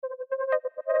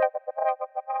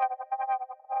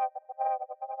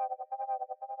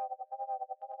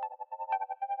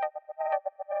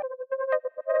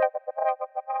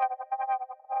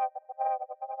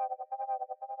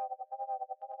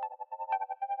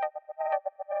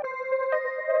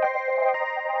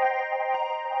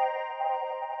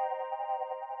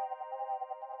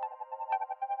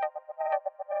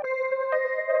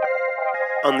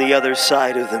On the other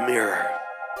side of the mirror.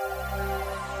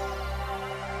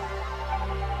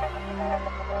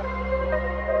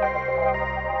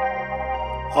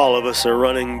 All of us are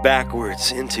running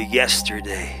backwards into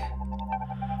yesterday.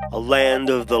 A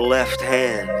land of the left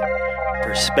hand.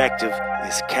 Perspective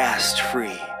is cast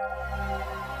free.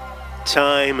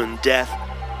 Time and death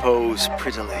pose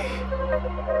prettily.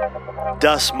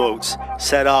 Dust motes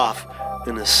set off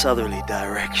in a southerly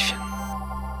direction.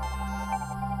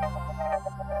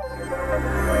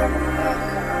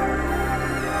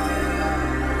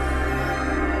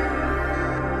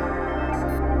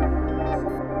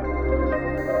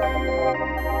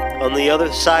 On the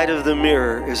other side of the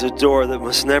mirror is a door that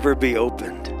must never be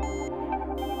opened.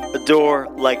 A door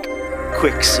like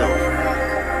quicksilver,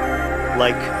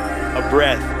 like a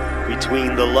breath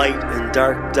between the light and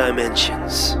dark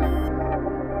dimensions.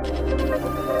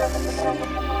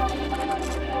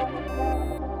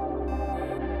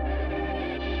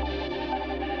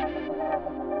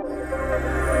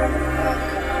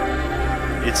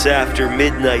 It's after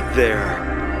midnight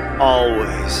there,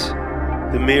 always.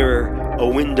 The mirror, a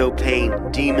window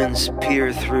pane demons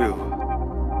peer through.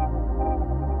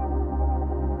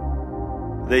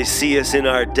 They see us in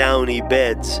our downy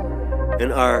beds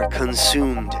and are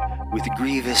consumed with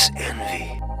grievous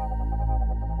envy.